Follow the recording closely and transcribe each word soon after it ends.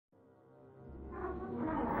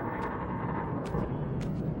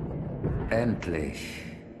Endlich.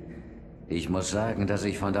 Ich muss sagen, dass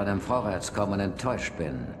ich von deinem Vorwärtskommen enttäuscht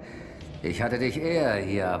bin. Ich hatte dich eher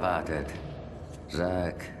hier erwartet.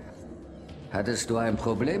 Sag, hattest du ein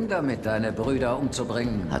Problem damit, deine Brüder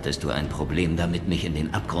umzubringen? Hattest du ein Problem damit, mich in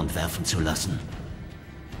den Abgrund werfen zu lassen?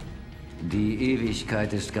 Die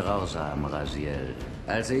Ewigkeit ist grausam, Raziel.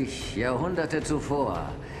 Als ich Jahrhunderte zuvor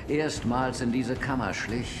erstmals in diese Kammer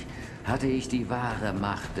schlich, hatte ich die wahre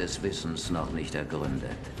Macht des Wissens noch nicht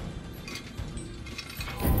ergründet.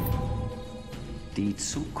 Die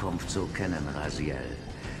Zukunft zu kennen, Raziel.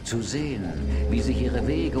 Zu sehen, wie sich ihre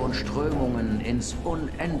Wege und Strömungen ins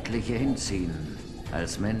Unendliche hinziehen.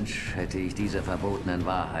 Als Mensch hätte ich diese verbotenen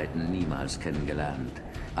Wahrheiten niemals kennengelernt.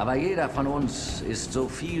 Aber jeder von uns ist so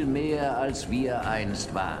viel mehr, als wir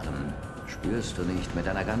einst waren. Spürst du nicht mit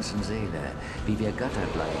deiner ganzen Seele, wie wir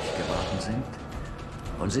göttergleich geworden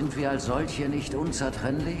sind? Und sind wir als solche nicht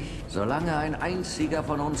unzertrennlich, solange ein einziger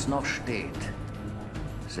von uns noch steht?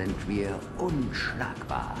 Sind wir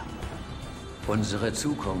unschlagbar. Unsere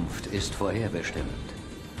Zukunft ist vorherbestimmt.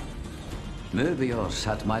 Möbius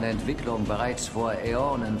hat meine Entwicklung bereits vor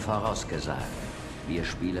Äonen vorausgesagt. Wir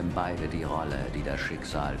spielen beide die Rolle, die das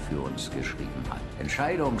Schicksal für uns geschrieben hat.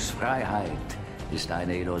 Entscheidungsfreiheit ist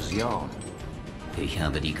eine Illusion. Ich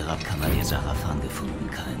habe die Grabkammer der Sarafan gefunden,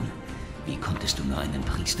 Kain. Wie konntest du nur einen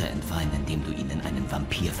Priester entweihen, indem du ihn in einen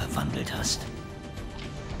Vampir verwandelt hast?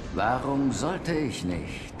 Warum sollte ich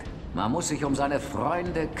nicht? Man muss sich um seine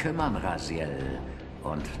Freunde kümmern, Raziel.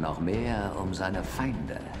 Und noch mehr um seine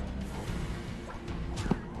Feinde.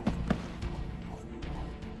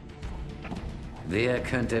 Wer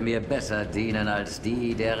könnte mir besser dienen als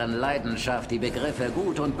die, deren Leidenschaft die Begriffe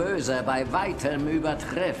Gut und Böse bei weitem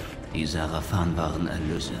übertrifft? Die Sarafan waren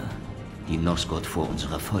Erlöser, die Nosgoth vor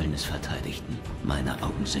unserer Fäulnis verteidigten. Meine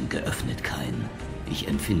Augen sind geöffnet, Kain. Ich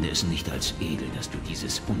empfinde es nicht als edel, dass du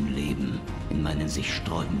dieses Unleben in meinen sich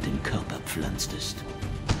sträubenden Körper pflanztest.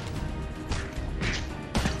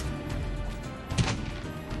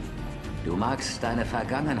 Du magst deine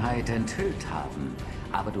Vergangenheit enthüllt haben,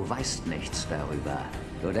 aber du weißt nichts darüber.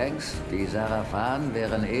 Du denkst, die Sarafan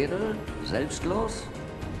wären edel, selbstlos?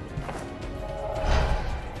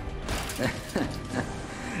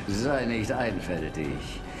 Sei nicht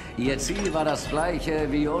einfältig. Ihr Ziel war das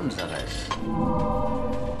gleiche wie unseres.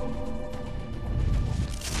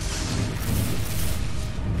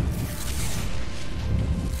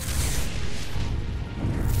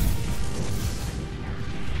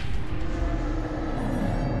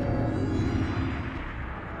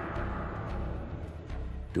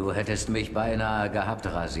 Du hättest mich beinahe gehabt,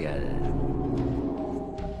 Raziel.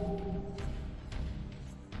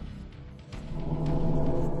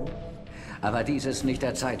 Aber dies ist nicht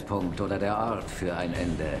der Zeitpunkt oder der Ort für ein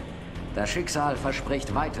Ende. Das Schicksal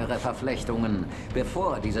verspricht weitere Verflechtungen,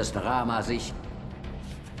 bevor dieses Drama sich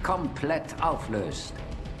komplett auflöst.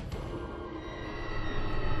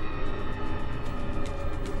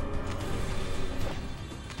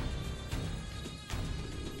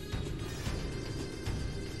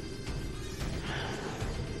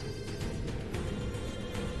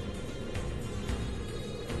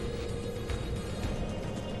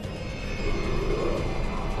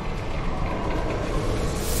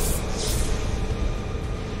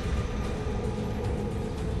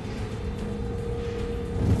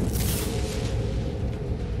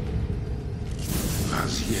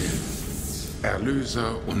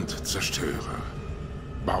 Erlöser und Zerstörer,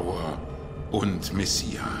 Bauer und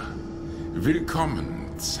Messias.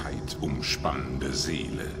 Willkommen, zeitumspannende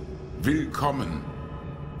Seele. Willkommen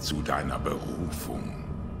zu deiner Berufung.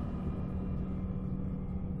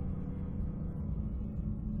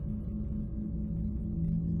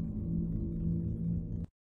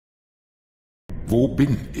 Wo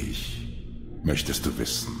bin ich? Möchtest du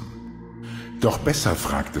wissen. Doch besser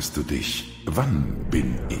fragtest du dich, wann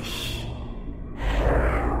bin ich?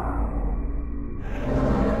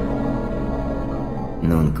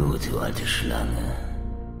 Nun gut, du alte Schlange.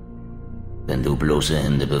 Wenn du bloße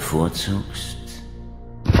Hände bevorzugst?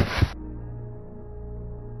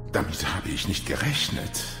 Damit habe ich nicht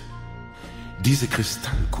gerechnet. Diese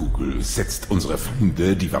Kristallkugel setzt unsere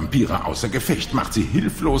Feinde, die Vampire, außer Gefecht, macht sie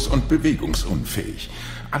hilflos und bewegungsunfähig.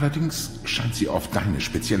 Allerdings scheint sie auf deine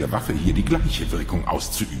spezielle Waffe hier die gleiche Wirkung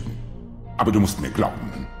auszuüben. Aber du musst mir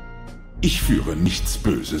glauben, ich führe nichts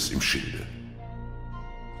Böses im Schilde.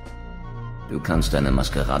 Du kannst deine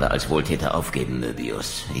Maskerade als Wohltäter aufgeben,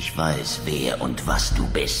 Möbius. Ich weiß, wer und was du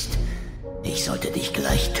bist. Ich sollte dich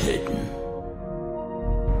gleich töten.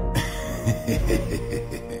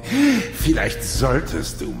 Vielleicht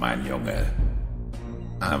solltest du, mein Junge.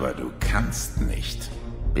 Aber du kannst nicht.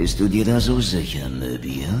 Bist du dir da so sicher,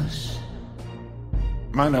 Möbius?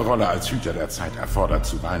 Meine Rolle als Hüter der Zeit erfordert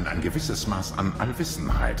zuweilen ein gewisses Maß an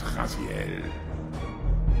Allwissenheit, Raziel.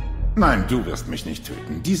 Nein, du wirst mich nicht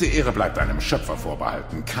töten. Diese Ehre bleibt einem Schöpfer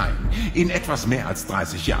vorbehalten, Kain, in etwas mehr als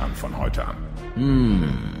 30 Jahren von heute an.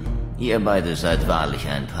 Ihr beide seid wahrlich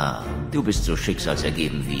ein Paar. Du bist so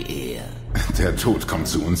schicksalsergeben wie er. Der Tod kommt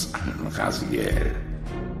zu uns allen, Raziel.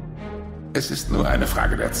 Es ist nur eine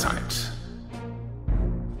Frage der Zeit.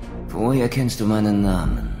 Woher kennst du meinen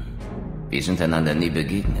Namen? Wir sind einander nie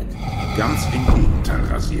begegnet. Ganz im Gegenteil,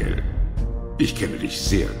 Raziel. Ich kenne dich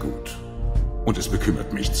sehr gut. Und es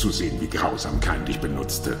bekümmert mich zu sehen, wie grausam Kain dich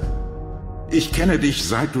benutzte. Ich kenne dich,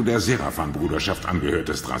 seit du der Seraphan-Bruderschaft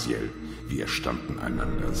angehörtest, Raziel. Wir standen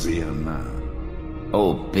einander sehr nah.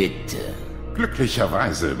 Oh, bitte.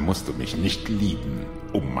 Glücklicherweise musst du mich nicht lieben,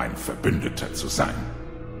 um mein Verbündeter zu sein.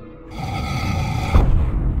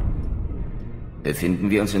 Befinden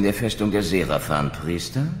wir uns in der Festung der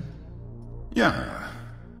Seraphan-Priester? Ja,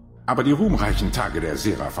 aber die ruhmreichen Tage der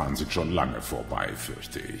Seraphan sind schon lange vorbei,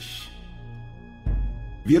 fürchte ich.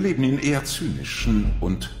 Wir leben in eher zynischen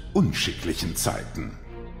und unschicklichen Zeiten.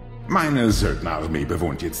 Meine Söldnerarmee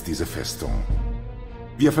bewohnt jetzt diese Festung.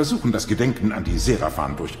 Wir versuchen, das Gedenken an die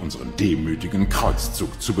Seraphan durch unseren demütigen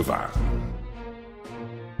Kreuzzug zu bewahren.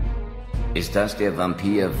 Ist das der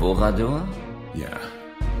Vampir Vorador? Ja,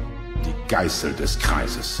 die Geißel des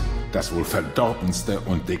Kreises. Das wohl verdorbenste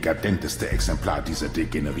und dekadenteste Exemplar dieser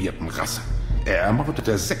degenerierten Rasse. Er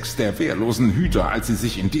ermordete 6 der wehrlosen Hüter, als sie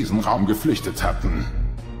sich in diesen Raum geflüchtet hatten.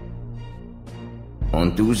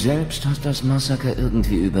 Und du selbst hast das Massaker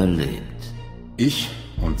irgendwie überlebt? Ich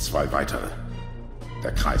und 2 weitere.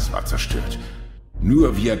 Der Kreis war zerstört.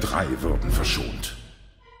 Nur wir 3 wurden verschont.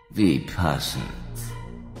 Wie passend.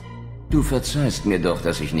 Du verzeihst mir doch,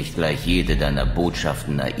 dass ich nicht gleich jede deiner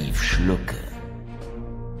Botschaften naiv schlucke.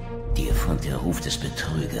 Dir folgt der Ruf des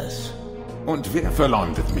Betrügers. Und wer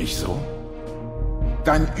verleumdet mich so?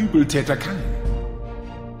 Dein Übeltäter Kain.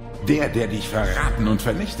 Der dich verraten und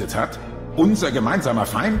vernichtet hat? Unser gemeinsamer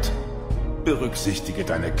Feind? Berücksichtige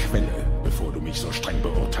deine Quelle, bevor du mich so streng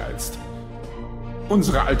beurteilst.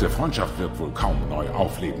 Unsere alte Freundschaft wird wohl kaum neu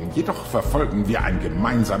aufleben, jedoch verfolgen wir ein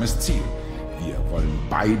gemeinsames Ziel. Wir wollen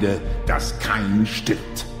beide, dass Kain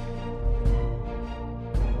stirbt.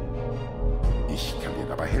 Ich kann dir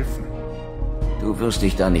dabei helfen. Du wirst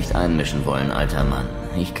dich da nicht einmischen wollen, alter Mann.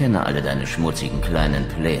 Ich kenne alle deine schmutzigen kleinen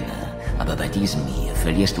Pläne. Aber bei diesem hier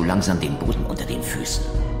verlierst du langsam den Boden unter den Füßen.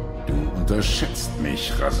 Du unterschätzt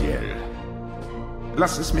mich, Raziel.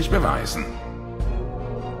 Lass es mich beweisen.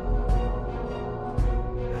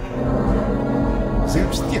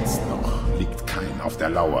 Selbst jetzt noch liegt Kain auf der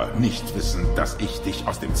Lauer, nicht wissend, dass ich dich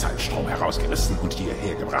aus dem Zeitstrom herausgerissen und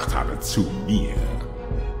hierher gebracht habe zu mir.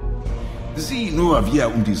 Sieh nur, wie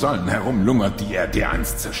er um die Säulen herumlungert, die er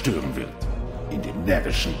dereinst zerstören wird, in dem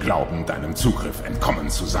närrischen Glauben, deinem Zugriff entkommen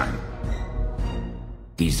zu sein.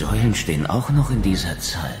 Die Säulen stehen auch noch in dieser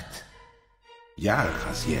Zeit. Ja,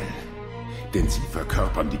 Raziel, denn sie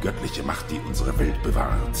verkörpern die göttliche Macht, die unsere Welt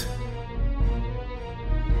bewahrt.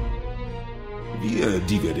 Wir,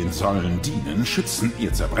 die wir den Säulen dienen, schützen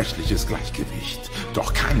ihr zerbrechliches Gleichgewicht.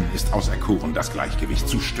 Doch Kain ist auserkoren, das Gleichgewicht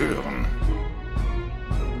zu stören.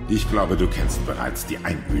 Ich glaube, du kennst bereits die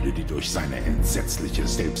Einöde, die durch seine entsetzliche,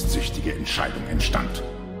 selbstsüchtige Entscheidung entstand.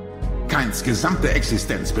 Kains gesamte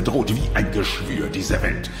Existenz bedroht wie ein Geschwür diese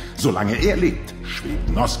Welt. Solange er lebt, schwebt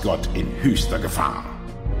Nosgod in höchster Gefahr.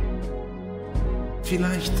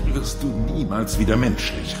 Vielleicht wirst du niemals wieder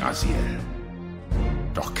menschlich, Raziel.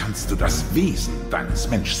 Doch kannst du das Wesen deines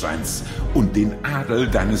Menschseins und den Adel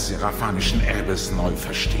deines seraphanischen Erbes neu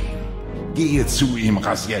verstehen. Gehe zu ihm,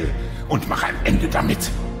 Raziel, und mach ein Ende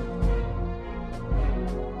damit.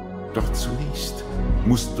 Doch zunächst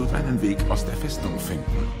musst du deinen Weg aus der Festung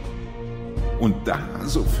finden. Und da,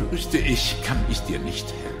 so fürchte ich, kann ich dir nicht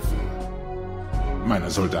helfen. Meine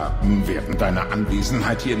Soldaten werden deine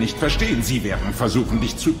Anwesenheit hier nicht verstehen. Sie werden versuchen,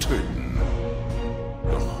 dich zu töten.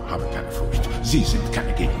 Doch habe keine Furcht. Sie sind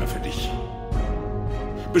keine Gegner für dich.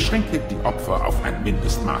 Beschränke die Opfer auf ein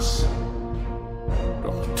Mindestmaß.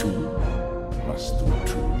 Doch tu, was du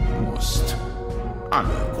tun musst. Alle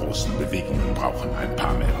großen Bewegungen brauchen ein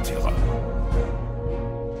paar Märtyrer.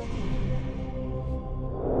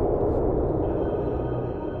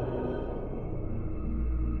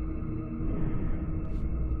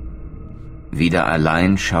 Wieder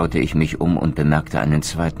allein schaute ich mich um und bemerkte einen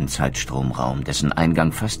zweiten Zeitstromraum, dessen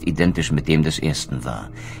Eingang fast identisch mit dem des ersten war,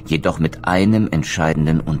 jedoch mit einem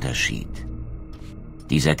entscheidenden Unterschied.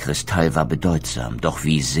 Dieser Kristall war bedeutsam, doch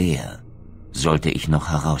wie sehr, sollte ich noch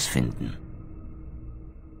herausfinden.